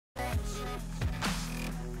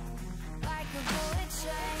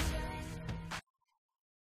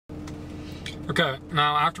Okay,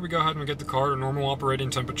 now after we go ahead and get the car to normal operating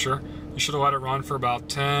temperature, you should have let it run for about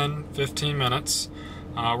 10-15 minutes.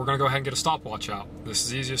 We're going to go ahead and get a stopwatch out. This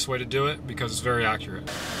is the easiest way to do it because it's very accurate.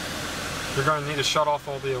 You're going to need to shut off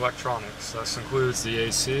all the electronics. This includes the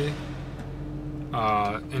AC,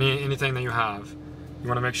 anything that you have. You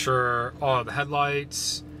want to make sure all the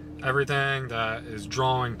headlights, everything that is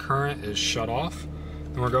drawing current is shut off.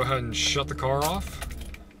 And we'll go ahead and shut the car off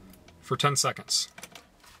for 10 seconds.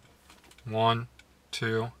 1,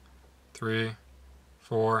 2, 3,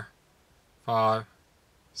 4, 5,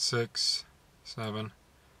 6, 7,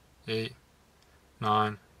 8,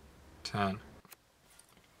 9, 10.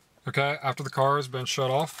 Okay, after the car has been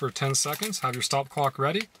shut off for 10 seconds, have your stop clock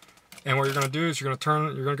ready. And what you're going to do is you're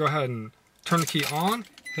going to go ahead and turn the key on,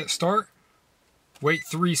 hit start, wait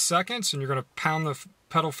 3 seconds, and you're going to pound the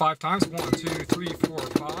pedal 5 times. 1, 2, 3, 4,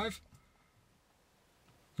 5. And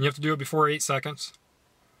you have to do it before 8 seconds.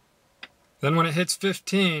 Then when it hits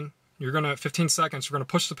 15 seconds, you're going to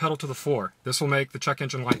push the pedal to the floor. This will make the check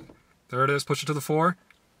engine light. There it is, push it to the floor.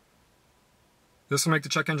 This will make the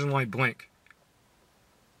check engine light blink.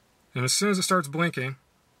 And as soon as it starts blinking,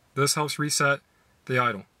 this helps reset the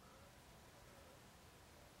idle.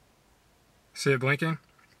 See it blinking?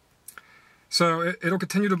 So it'll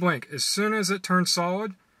continue to blink. As soon as it turns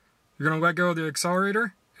solid, you're going to let go of the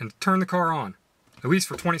accelerator and turn the car on, at least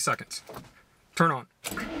for 20 seconds. Turn on.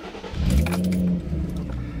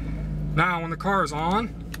 Now, when the car is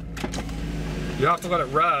on, you have to let it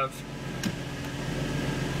rev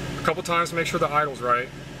a couple times to make sure the idle's right.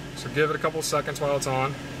 So give it a couple seconds while it's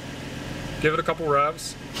on. Give it a couple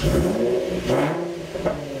revs.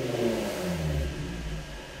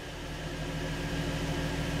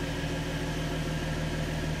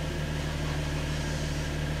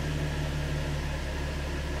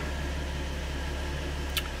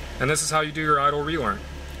 And this is how you do your idle relearn.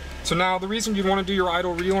 So now the reason you want to do your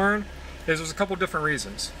idle relearn is there's a couple different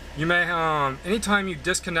reasons. You may, anytime you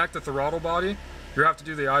disconnect the throttle body, you have to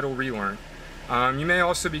do the idle relearn. You may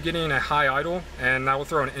also be getting a high idle, and that will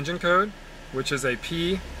throw an engine code, which is a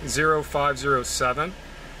P0507.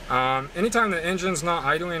 Anytime the engine's not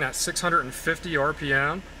idling at 650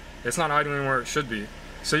 RPM, it's not idling where it should be.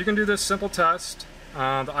 So you can do this simple test,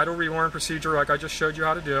 the idle relearn procedure like I just showed you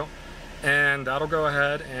how to do, and that'll go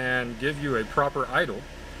ahead and give you a proper idle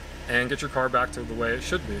and get your car back to the way it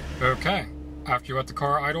should be. Okay, after you let the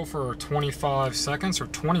car idle for 25 seconds, or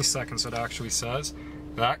 20 seconds it actually says,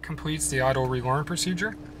 that completes the idle relearn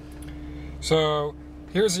procedure. So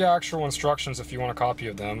here's the actual instructions if you want a copy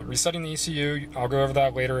of them. Resetting the ECU, I'll go over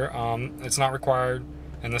that later. It's not required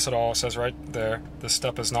in this at all. It says right there, this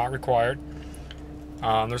step is not required.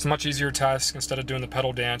 There's a much easier test. Instead of doing the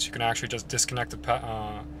pedal dance, you can actually just disconnect the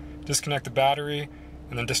battery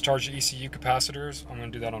and then discharge the ECU capacitors. I'm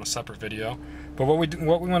going to do that on a separate video. But what we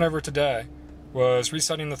went over today was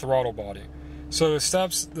resetting the throttle body. So the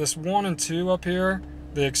steps, this 1 and 2 up here,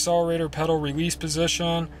 the accelerator pedal release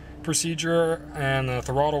position procedure and the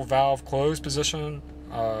throttle valve close position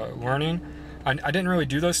learning. I didn't really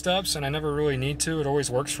do those steps, and I never really need to. It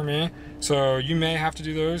always works for me. So you may have to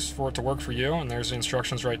do those for it to work for you, and there's the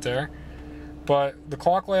instructions right there. But the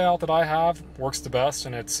clock layout that I have works the best,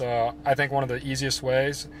 and it's, I think, one of the easiest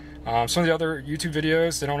ways. Some of the other YouTube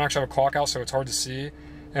videos, they don't actually have a clock out, so it's hard to see.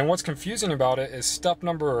 And what's confusing about it is step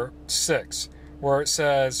number 6, where it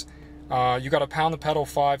says you got to pound the pedal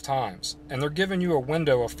 5 times. And they're giving you a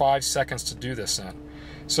window of 5 seconds to do this in.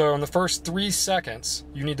 So in the first 3 seconds,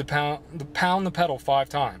 you need to pound the pedal 5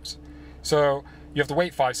 times. So you have to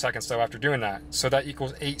wait 5 seconds, though, after doing that. So that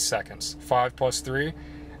equals 8 seconds, 5 plus 3.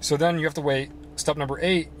 So then you have to wait, step number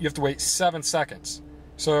 8, you have to wait 7 seconds.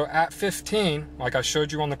 So at 15, like I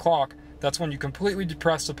showed you on the clock, that's when you completely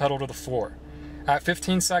depress the pedal to the floor. At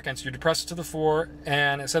 15 seconds, you depress it to the floor,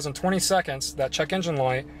 and it says in 20 seconds, that check engine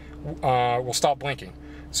light will stop blinking.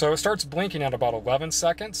 So it starts blinking at about 11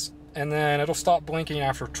 seconds, and then it'll stop blinking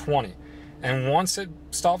after 20. And once it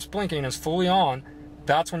stops blinking and is fully on,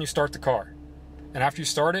 that's when you start the car. And after you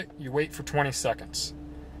start it, you wait for 20 seconds.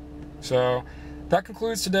 So that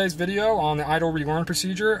concludes today's video on the idle relearn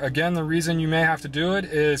procedure. Again, the reason you may have to do it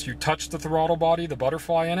is you touch the throttle body, the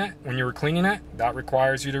butterfly in it, when you were cleaning it. That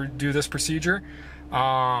requires you to do this procedure.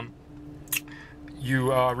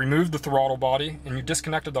 You removed the throttle body and you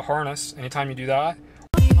disconnected the harness. Anytime you do that,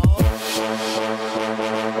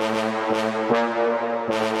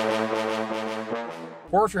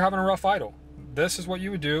 or if you're having a rough idle, this is what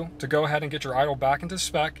you would do to go ahead and get your idle back into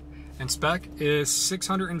spec. And spec is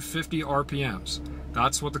 650 RPMs.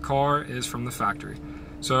 That's what the car is from the factory.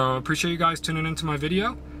 So appreciate you guys tuning into my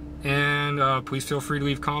video. And please feel free to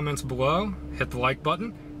leave comments below, hit the like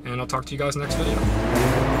button, and I'll talk to you guys next video.